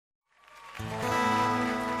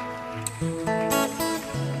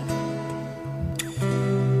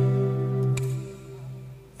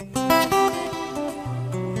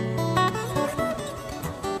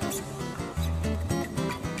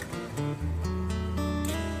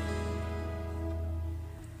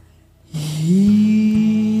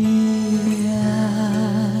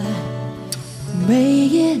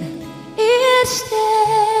Making each day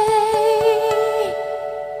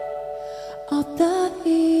of the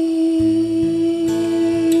year,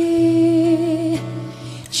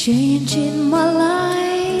 changing my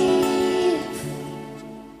life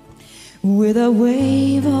with a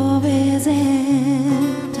wave of his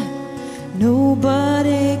hand.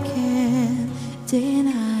 Nobody can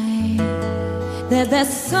deny that there's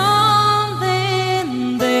something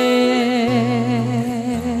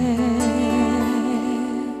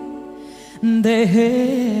there,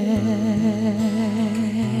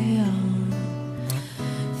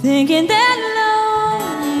 thinking that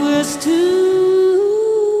love was to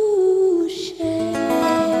share.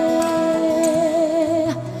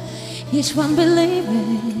 Each one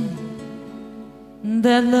believing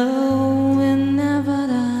that love will never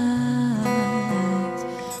die,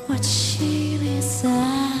 watching his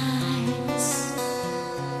eyes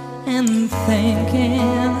and thinking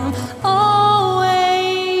I'm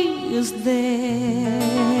always there.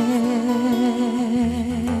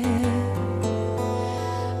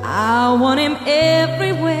 I want him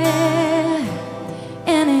everywhere,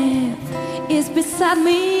 and if he's beside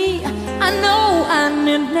me, I know I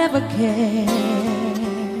need never care.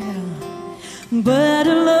 But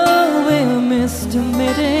love will miss to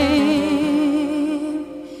meeting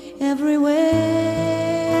everywhere,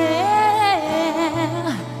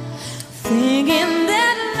 thinking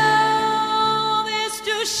that love is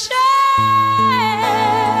to share.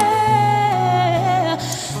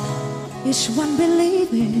 Each one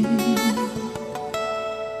believing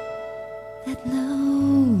that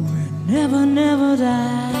love never, never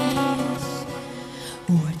dies,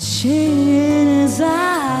 watching his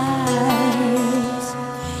eyes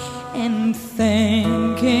and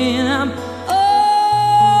thinking I'm always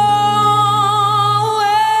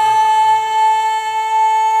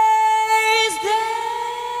there,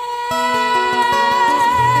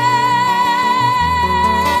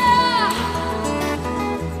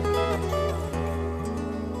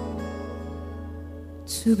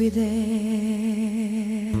 to be there.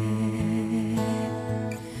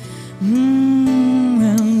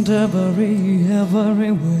 And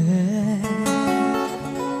everywhere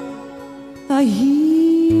I hear